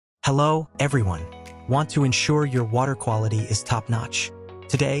Hello, everyone. Want to ensure your water quality is top-notch?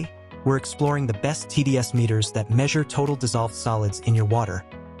 Today, we're exploring the best TDS meters that measure total dissolved solids in your water,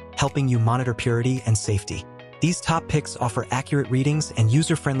 helping you monitor purity and safety. These top picks offer accurate readings and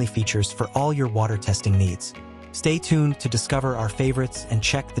user-friendly features for all your water testing needs. Stay tuned to discover our favorites and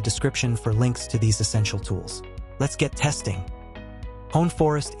check the description for links to these essential tools. Let's get testing.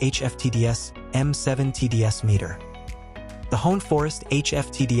 HoneForest HF TDS TDS Meter. The HoneForest HF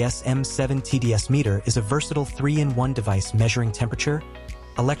TDS Meter is a versatile 3-in-1 device measuring temperature,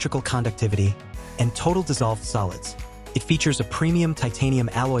 electrical conductivity, and total dissolved solids. It features a premium titanium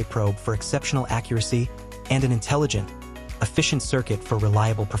alloy probe for exceptional accuracy and an intelligent, efficient circuit for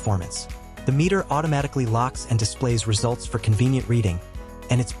reliable performance. The meter automatically locks and displays results for convenient reading,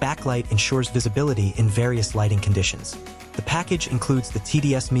 and its backlight ensures visibility in various lighting conditions. The package includes the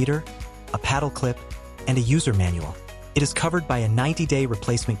TDS meter, a paddle clip, and a user manual. It is covered by a 90-day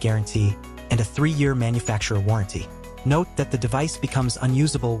replacement guarantee and a 3-year manufacturer warranty. Note that the device becomes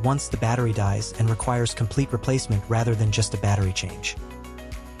unusable once the battery dies and requires complete replacement rather than just a battery change.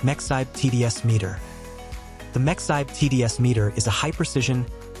 Mexybe TDS Meter. The Mexybe TDS Meter is a high-precision,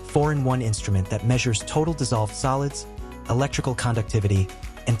 4-in-1 instrument that measures total dissolved solids, electrical conductivity,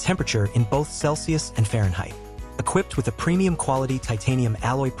 and temperature in both Celsius and Fahrenheit. Equipped with a premium-quality titanium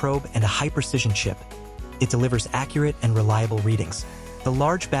alloy probe and a high-precision chip, it delivers accurate and reliable readings. The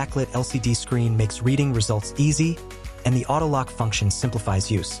large backlit LCD screen makes reading results easy, and the auto-lock function simplifies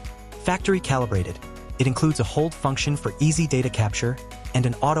use. Factory calibrated, it includes a hold function for easy data capture and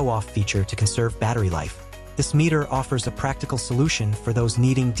an auto-off feature to conserve battery life. This meter offers a practical solution for those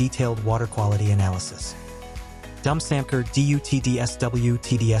needing detailed water quality analysis. Dumsamker DU-TDSW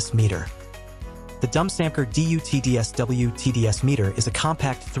TDS Meter. The Dumsamker DU-TDSW TDS Meter is a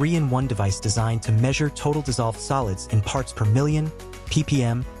compact 3-in-1 device designed to measure total dissolved solids in parts per million,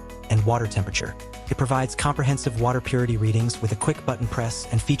 ppm, and water temperature. It provides comprehensive water purity readings with a quick button press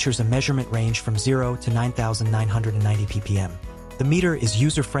and features a measurement range from 0 to 9,990 ppm. The meter is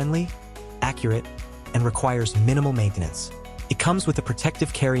user-friendly, accurate, and requires minimal maintenance. It comes with a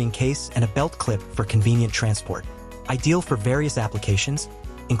protective carrying case and a belt clip for convenient transport. Ideal for various applications,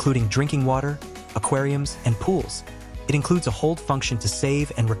 including drinking water, aquariums, and pools. It includes a hold function to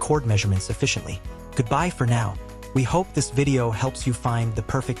save and record measurements efficiently. Goodbye for now. We hope this video helps you find the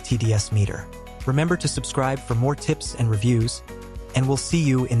perfect TDS meter. Remember to subscribe for more tips and reviews, and we'll see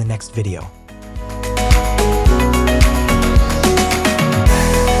you in the next video.